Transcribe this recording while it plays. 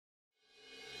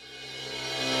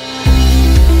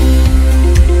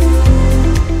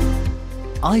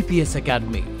IPS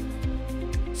Academy.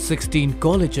 16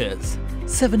 colleges,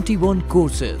 71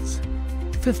 courses,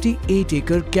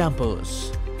 58-acre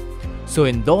campus. So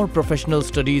Indore Professional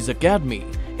Studies Academy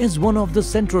is one of the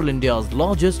Central India's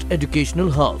largest educational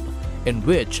hub, in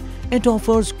which it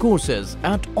offers courses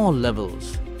at all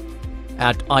levels.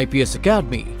 At IPS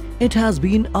Academy, it has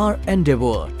been our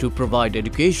endeavor to provide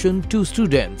education to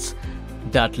students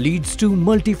that leads to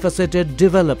multifaceted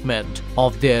development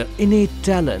of their innate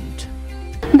talent.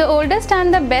 The oldest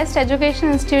and the best education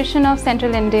institution of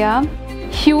Central India,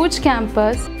 huge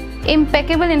campus,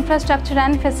 impeccable infrastructure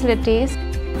and facilities,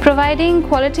 providing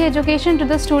quality education to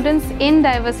the students in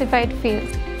diversified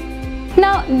fields.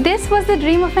 Now, this was the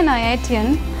dream of an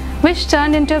IITian, which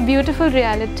turned into a beautiful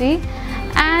reality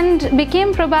and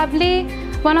became probably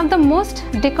one of the most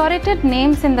decorated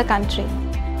names in the country.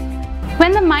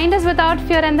 When the mind is without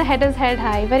fear and the head is held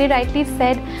high, very rightly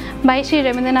said by Sri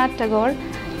Rabindranath Tagore,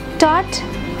 taught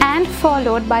and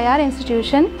followed by our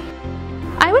institution,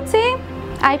 I would say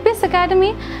IPS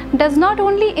Academy does not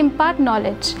only impart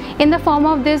knowledge in the form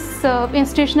of this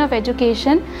institution of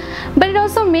education, but it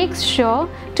also makes sure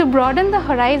to broaden the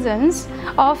horizons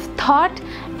of thought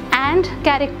and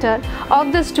character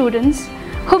of the students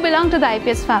who belong to the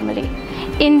IPS family.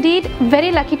 Indeed,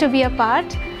 very lucky to be a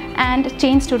part and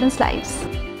change students' lives.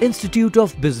 Institute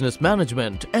of Business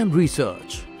Management and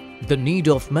Research. The need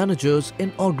of managers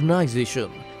in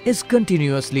organization is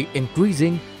continuously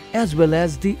increasing, as well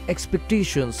as the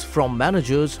expectations from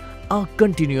managers are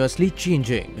continuously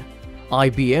changing.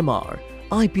 IBMR,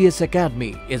 IPS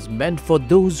Academy is meant for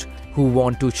those who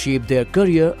want to shape their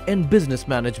career in business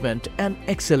management and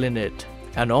excel in it,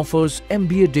 and offers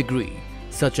MBA degree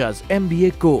such as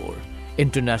MBA Core,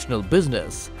 International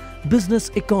Business, Business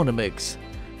Economics,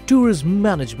 Tourism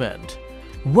Management,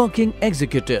 Working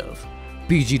Executive,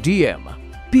 PGDM,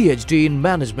 PhD in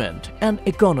Management and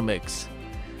Economics.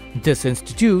 This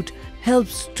institute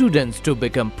helps students to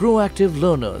become proactive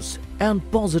learners and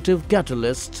positive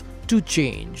catalysts to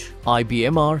change.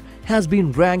 IBMR has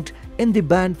been ranked in the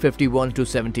band 51 to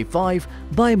 75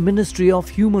 by Ministry of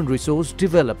Human Resource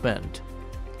Development.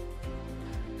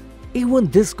 Even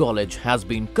this college has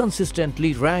been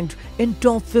consistently ranked in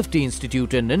top 50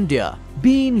 institute in India,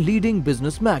 being leading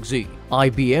business magazine.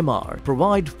 IBMR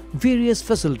provide various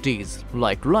facilities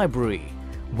like library,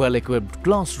 well-equipped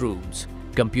classrooms,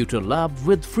 computer lab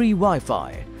with free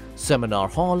Wi-Fi, seminar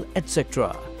hall,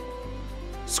 etc.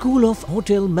 School of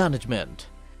Hotel Management.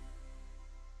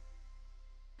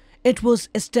 It was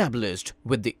established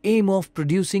with the aim of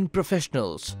producing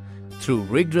professionals through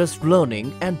rigorous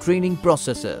learning and training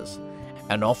processes,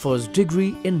 and offers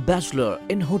degree in Bachelor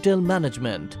in Hotel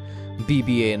Management,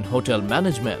 BBA in Hotel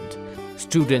Management.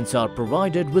 Students are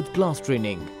provided with class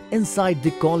training inside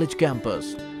the college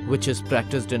campus, which is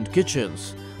practiced in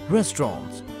kitchens,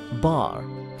 restaurants, bar,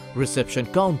 reception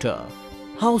counter,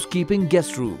 housekeeping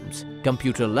guest rooms,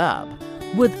 computer lab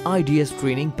with IDS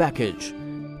training package.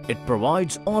 It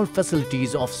provides all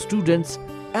facilities of students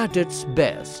at its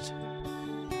best.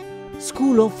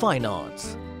 School of Fine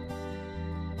Arts.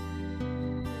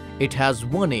 It has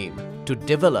one aim: to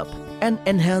develop and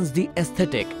enhance the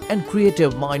aesthetic and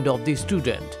creative mind of the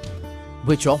student,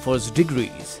 which offers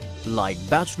degrees like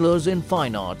Bachelors in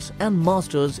Fine Arts and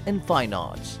Masters in Fine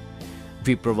Arts.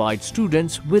 We provide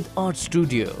students with art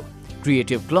studio,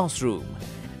 creative classroom,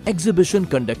 exhibition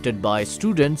conducted by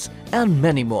students and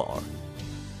many more.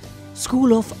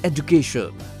 School of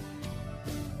Education.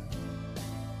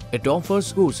 It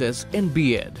offers courses in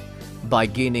B.Ed. By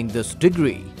gaining this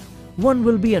degree, one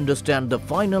will be understand the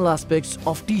final aspects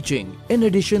of teaching in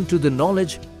addition to the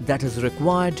knowledge that is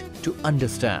required to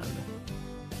understand.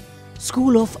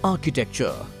 School of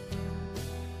Architecture.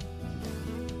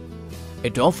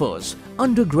 It offers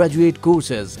undergraduate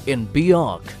courses in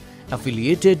B.Arch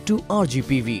affiliated to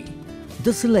RGPV.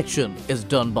 The selection is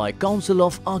done by Council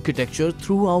of Architecture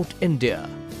throughout India.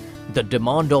 The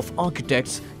demand of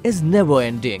architects is never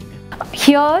ending.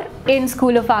 Here in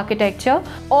School of Architecture,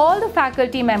 all the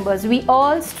faculty members, we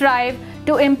all strive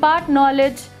to impart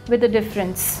knowledge with a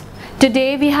difference.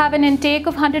 Today we have an intake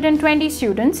of 120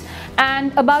 students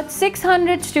and about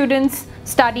 600 students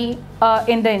study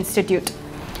in the institute.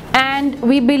 And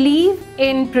we believe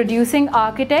in producing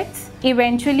architects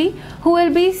eventually who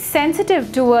will be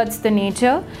sensitive towards the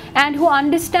nature and who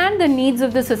understand the needs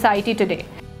of the society today.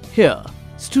 Here,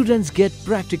 students get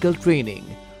practical training,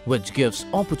 which gives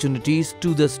opportunities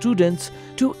to the students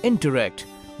to interact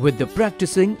with the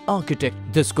practicing architect.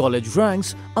 This college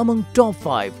ranks among top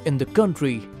 5 in the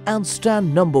country and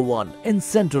stand number 1 in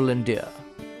Central India.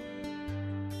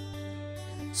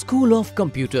 School of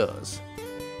Computers.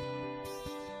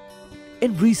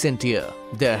 In recent year,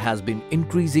 there has been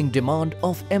increasing demand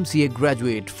of MCA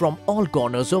graduate from all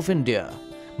corners of India.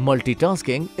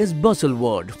 Multitasking is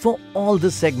buzzword for all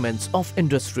the segments of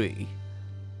industry.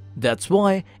 That's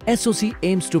why SOC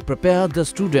aims to prepare the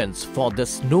students for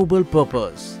this noble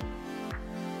purpose.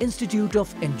 Institute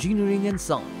of Engineering and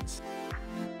Science.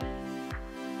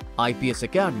 IPS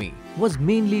Academy was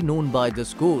mainly known by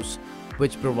this course,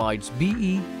 which provides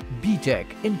BE, BTech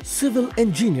in Civil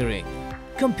Engineering,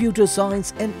 Computer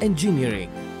Science and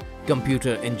Engineering,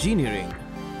 Computer Engineering,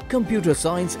 Computer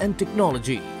Science and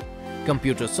Technology,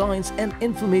 Computer Science and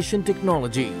Information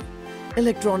Technology,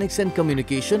 Electronics and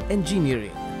Communication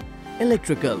Engineering,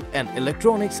 Electrical and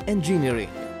Electronics Engineering,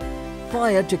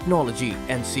 Fire Technology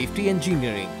and Safety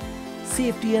Engineering,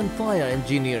 Safety and Fire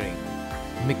Engineering,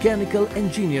 Mechanical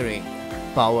Engineering,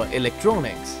 Power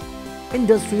Electronics,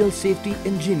 Industrial Safety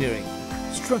Engineering,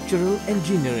 Structural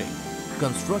Engineering,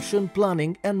 Construction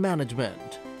Planning and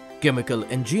Management, Chemical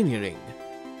Engineering.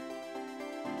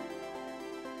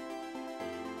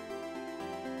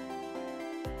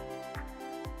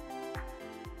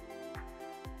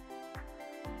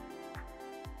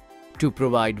 To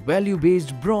provide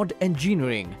value-based broad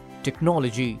engineering,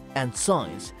 technology and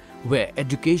science, where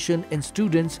education and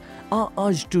students are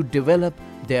urged to develop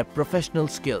their professional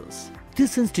skills.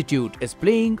 This institute is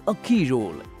playing a key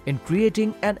role in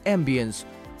creating an ambience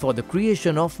for the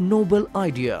creation of noble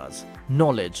ideas,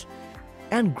 knowledge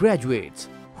and graduates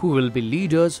who will be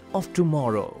leaders of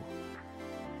tomorrow.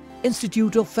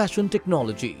 Institute of Fashion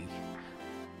Technology.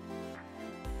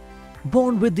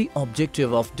 Born with the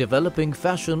objective of developing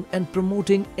fashion and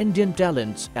promoting Indian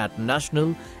talents at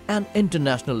national and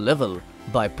international level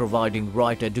by providing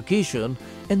right education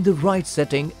in the right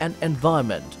setting and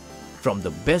environment from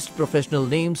the best professional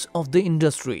names of the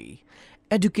industry,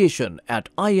 education at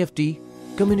IFT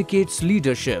communicates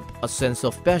leadership, a sense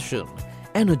of passion,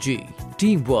 energy,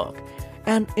 teamwork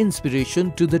and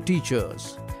inspiration to the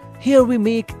teachers. Here we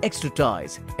make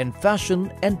expertise in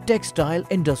fashion and textile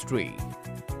industry.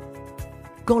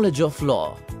 College of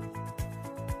Law.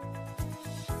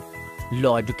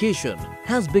 Law education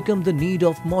has become the need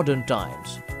of modern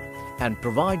times and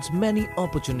provides many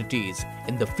opportunities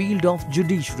in the field of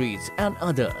judiciaries and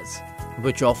others,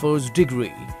 which offers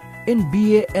degree in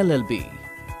BA LLB,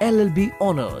 LLB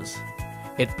Honours.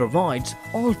 It provides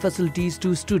all facilities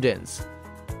to students.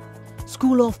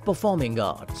 School of Performing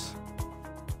Arts.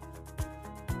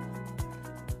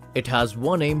 It has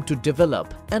one aim to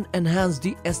develop and enhance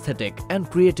the aesthetic and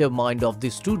creative mind of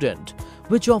the student,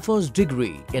 which offers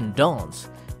degree in dance,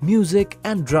 music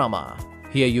and drama.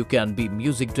 Here you can be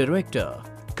music director,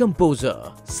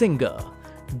 composer, singer,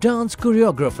 dance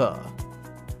choreographer,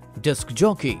 disc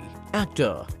jockey,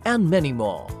 actor and many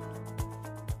more.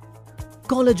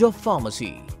 College of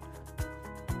Pharmacy.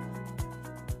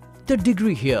 The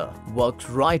degree here works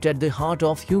right at the heart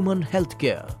of human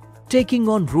healthcare, taking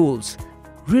on roles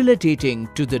relating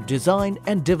to the design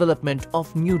and development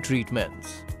of new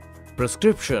treatments,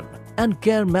 prescription and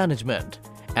care management,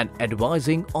 and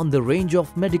advising on the range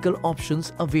of medical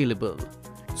options available.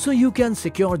 So you can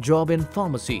secure job in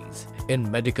pharmacies, in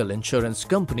medical insurance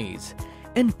companies,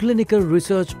 in clinical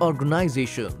research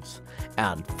organizations,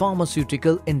 and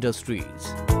pharmaceutical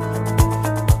industries.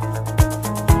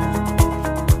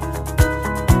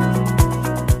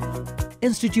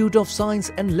 Institute of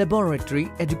Science and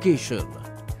Laboratory Education.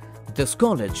 This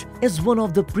college is one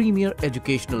of the premier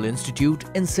educational institutes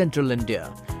in Central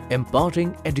India,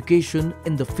 imparting education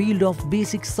in the field of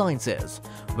basic sciences,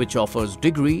 which offers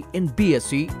degree in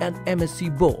BSc and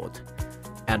MSc both,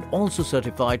 and also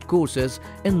certified courses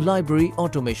in library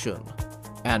automation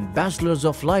and Bachelors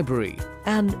of Library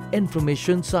and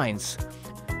Information Science.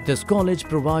 This college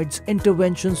provides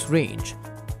interventions range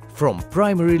from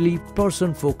primarily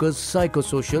person-focused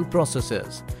psychosocial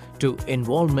processes to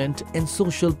involvement in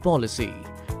social policy,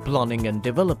 planning and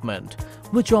development,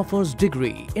 which offers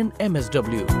degree in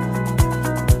MSW.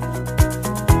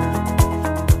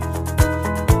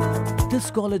 This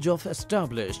college of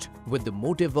established with the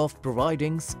motive of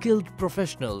providing skilled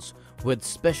professionals with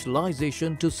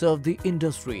specialization to serve the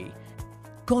industry.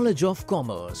 College of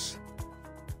Commerce.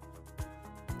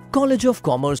 College of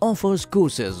Commerce offers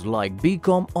courses like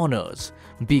BCom Honours,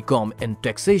 BCom in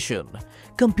Taxation,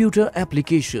 Computer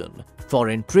Application,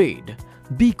 Foreign Trade,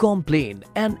 BCom Plain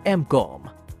and MCom.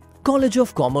 College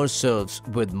of Commerce serves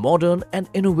with modern and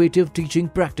innovative teaching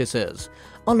practices.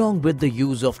 Along with the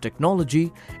use of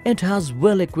technology, it has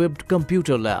well-equipped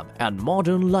computer lab and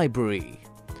modern library.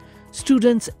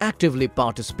 Students actively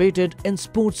participated in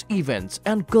sports events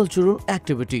and cultural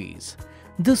activities.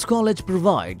 This college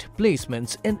provides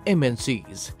placements in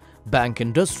MNCs, bank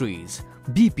industries,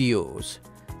 BPOs,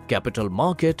 capital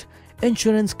market,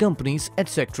 insurance companies,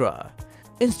 etc.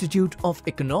 Institute of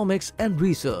Economics and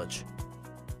Research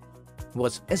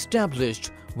was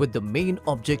established with the main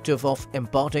objective of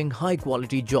imparting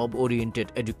high-quality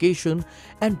job-oriented education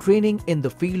and training in the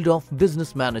field of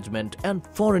business management and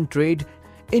foreign trade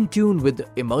in tune with the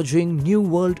emerging New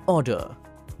World Order.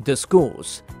 This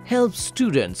course helps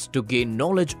students to gain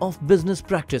knowledge of business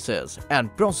practices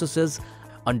and processes,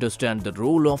 understand the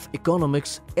role of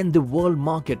economics in the world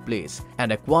marketplace,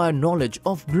 and acquire knowledge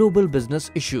of global business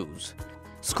issues.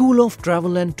 School of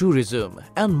Travel and Tourism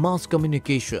and Mass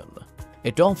Communication.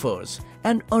 It offers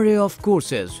an array of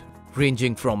courses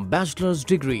ranging from bachelor's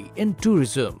degree in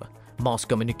tourism, mass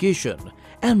communication,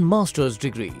 and master's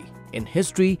degree in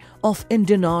history of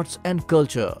Indian arts and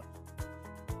culture.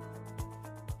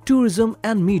 Tourism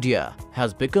and media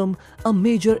has become a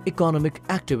major economic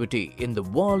activity in the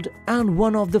world and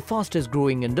one of the fastest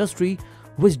growing industry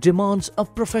which demands a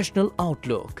professional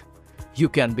outlook. You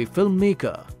can be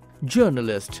filmmaker,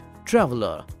 journalist,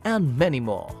 traveler, and many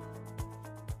more.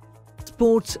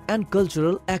 Sports and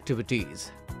cultural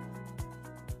activities.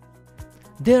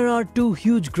 There are two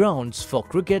huge grounds for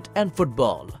cricket and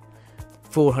football,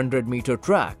 400-meter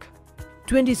track,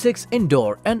 26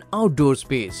 indoor and outdoor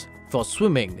space for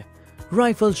swimming,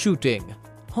 rifle shooting,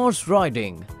 horse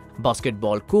riding,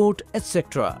 basketball court,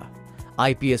 etc.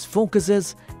 IPS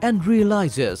focuses and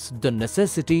realizes the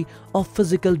necessity of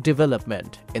physical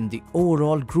development in the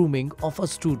overall grooming of a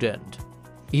student.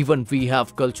 Even we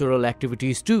have cultural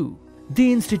activities too.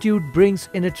 The institute brings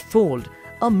in its fold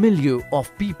a milieu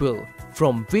of people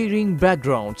from varying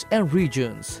backgrounds and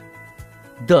regions.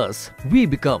 Thus, we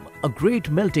become a great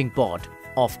melting pot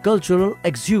of cultural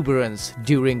exuberance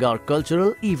during our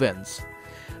cultural events.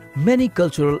 Many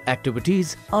cultural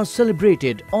activities are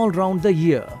celebrated all round the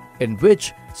year, in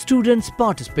which students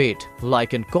participate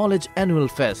like in College Annual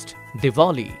Fest,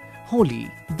 Diwali, Holi,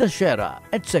 Dussehra,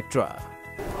 etc.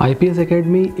 IPS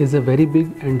Academy is a very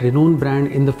big and renowned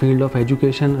brand in the field of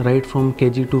education right from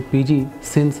KG to PG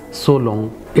since so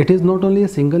long. It is not only a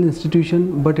single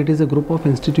institution, but it is a group of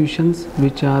institutions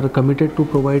which are committed to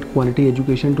provide quality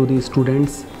education to the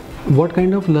students. What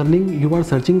kind of learning you are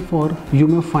searching for, you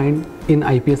may find in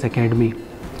IPS Academy.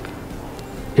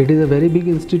 It is a very big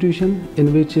institution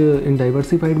in which in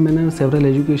diversified manner several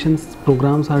education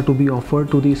programs are to be offered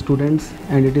to the students,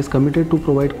 and it is committed to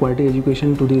provide quality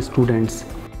education to the students.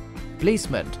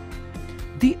 Placement.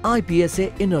 The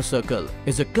IPSA Inner Circle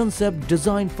is a concept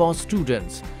designed for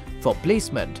students. For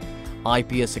placement,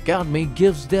 IPS Academy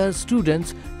gives their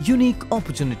students unique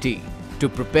opportunity to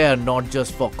prepare not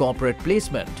just for corporate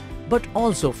placement but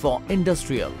also for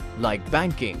industrial like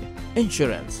banking,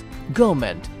 insurance,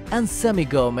 government and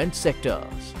semi-government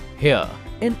sectors. Here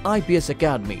in IPS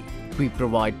Academy, we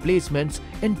provide placements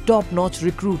in top-notch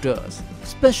recruiters.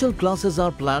 Special classes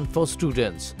are planned for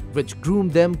students which groom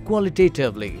them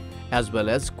qualitatively as well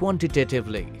as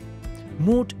quantitatively.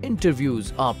 Mock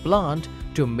interviews are planned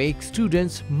to make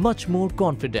students much more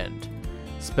confident.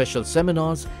 Special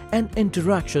seminars and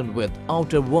interaction with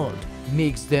outer world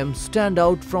makes them stand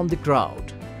out from the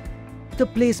crowd. The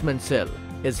placement cell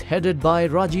is headed by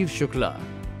Rajiv Shukla.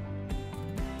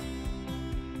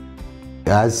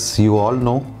 As you all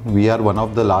know, we are one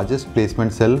of the largest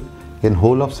placement cell in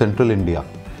whole of Central India.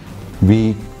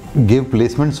 We give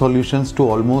placement solutions to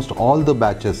almost all the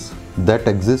batches that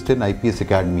exist in IPS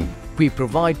Academy. We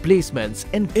provide placements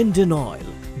in Indian Oil,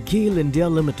 GAIL India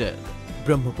Limited,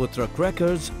 Brahmaputra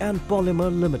Crackers and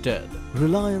Polymer Limited,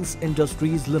 Reliance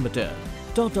Industries Limited,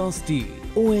 Tata Steel,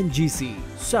 ONGC,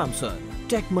 Samsung,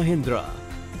 Tech Mahindra,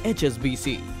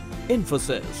 HSBC,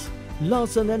 Infosys,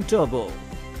 Larsen & Toubro,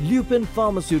 Lupin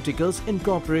Pharmaceuticals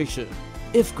Incorporation,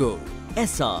 IFCO,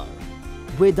 SR,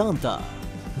 Vedanta,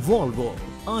 Volvo,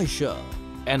 Aisha,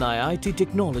 NIIT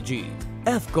Technology,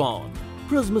 Afcon,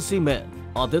 Prisma Cement,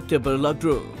 Aditya Birla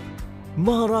Group,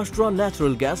 Maharashtra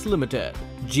Natural Gas Limited,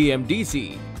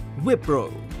 GMDC,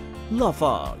 Wipro,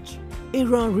 Lafarge,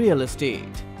 Era Real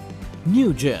Estate,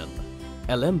 Newgen,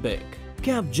 Alembic,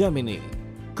 Capgemini,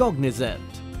 Cognizant,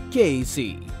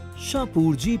 KEC,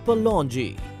 Shapurji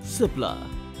Pallonji, Cipla,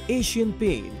 Asian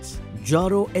Paints,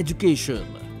 Jaro Education,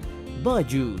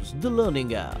 Byju's The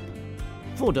Learning App,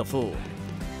 Vodafone,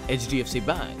 HDFC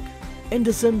Bank,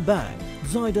 Anderson Bank,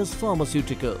 Zydus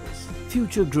Pharmaceuticals,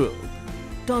 Future Group,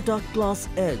 Tata Class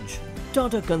Edge,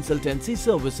 Tata Consultancy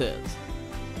Services,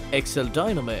 Excel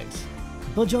Dynamics,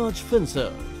 Bajaj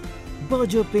Finserv,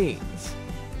 Berger Paints,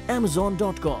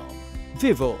 Amazon.com,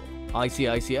 Vivo,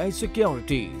 ICICI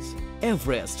Securities,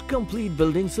 Everest Complete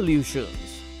Building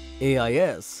Solutions,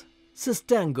 AIS,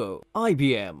 Sistango,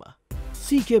 IBM,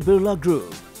 CK Birla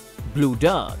Group, Blue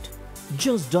Dart,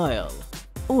 Just Dial,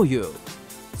 Oyo,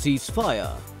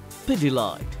 Ceasefire,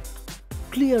 Pidilite,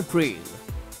 Clear Trail,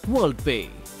 WorldPay,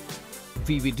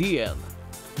 VVDL,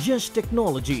 Yash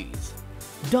Technologies,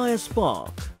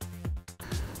 Diaspark.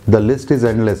 The list is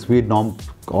endless. We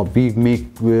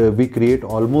create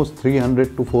almost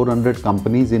 300 to 400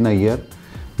 companies in a year,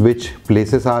 which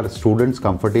places our students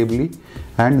comfortably,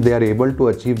 and they are able to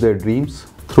achieve their dreams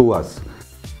through us.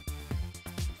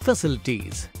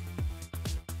 Facilities.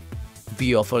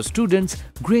 We offer students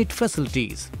great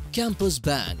facilities: campus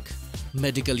bank,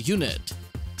 medical unit,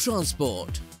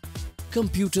 transport,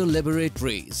 computer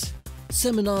laboratories,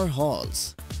 seminar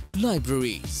halls,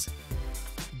 libraries,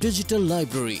 digital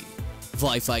library,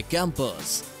 Wi-Fi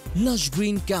campus, lush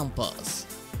green campus,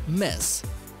 mess,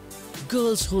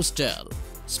 girls hostel,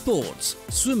 sports,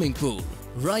 swimming pool,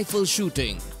 rifle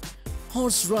shooting,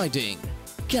 horse riding,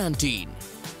 canteen,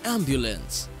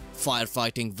 ambulance,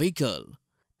 firefighting vehicle,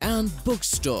 and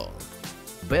bookstore.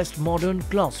 Best modern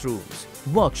classrooms,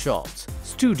 workshops,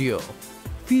 studio,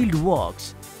 field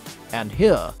walks, and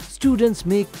here students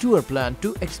make tour plan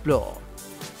to explore.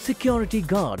 Security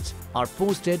guards are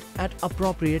posted at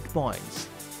appropriate points.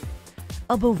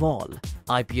 Above all,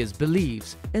 IPS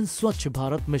believes in Swachh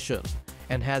Bharat mission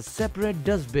and has separate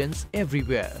dustbins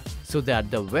everywhere so that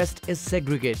the waste is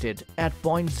segregated at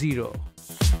point zero.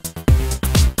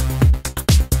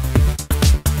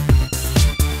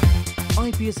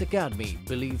 IPS Academy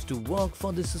believes to work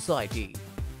for the society.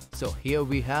 So here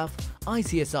we have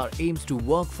ICSR aims to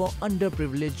work for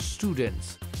underprivileged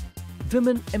students,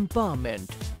 women empowerment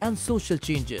and social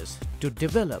changes to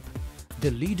develop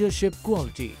the leadership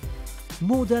quality.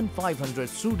 More than 500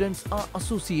 students are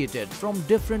associated from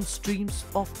different streams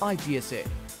of IPSA,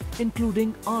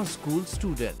 including our school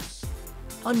students.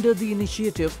 Under the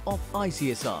initiative of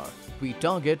ICSR, we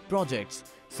target projects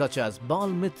such as Bal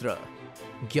Mitra,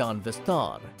 Gyan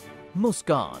Vistar,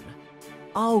 Muskan,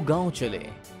 Aao Gaon Chale,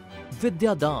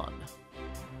 Vidya Dan,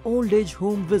 Old Age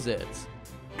Home Visits,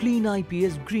 Clean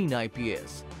IPS, Green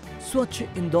IPS, Swachh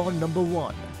Indore No.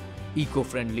 1,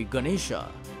 Eco-Friendly Ganesha,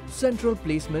 Central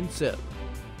Placement Cell.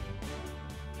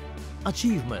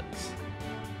 Achievements: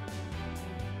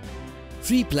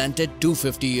 replanted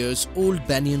 250 years old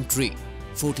banyan tree,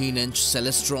 14-inch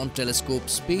Celestron Telescope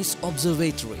Space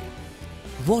Observatory,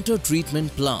 water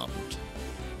treatment plant,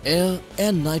 air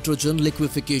and nitrogen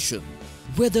liquefaction,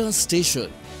 weather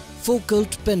station,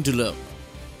 Foucault pendulum,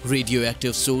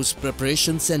 radioactive source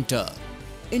preparation center,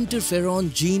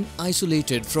 interferon gene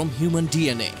isolated from human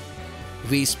DNA.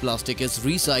 Waste plastic is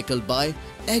recycled by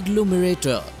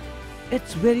agglomerator.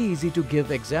 It's very easy to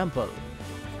give example,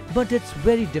 but it's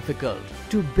very difficult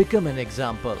to become an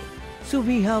example. So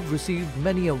we have received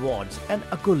many awards and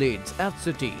accolades at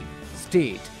city,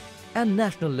 state and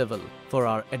national level for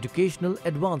our educational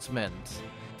advancements.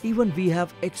 Even we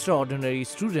have extraordinary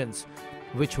students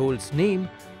which holds name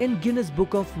in Guinness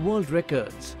Book of World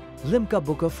Records, Limca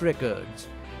Book of Records,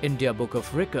 India Book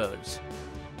of Records,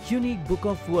 Unique Book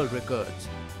of World Records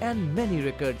and many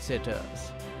record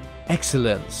setters.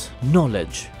 Excellence,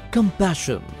 knowledge,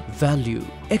 compassion, value,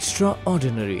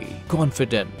 extraordinary,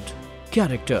 confident,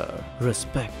 character,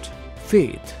 respect,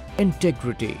 faith,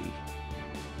 integrity,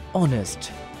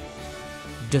 honest,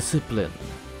 discipline,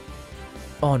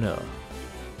 honor.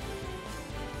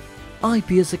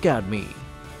 IPS Academy,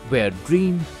 where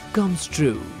dream comes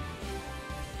true.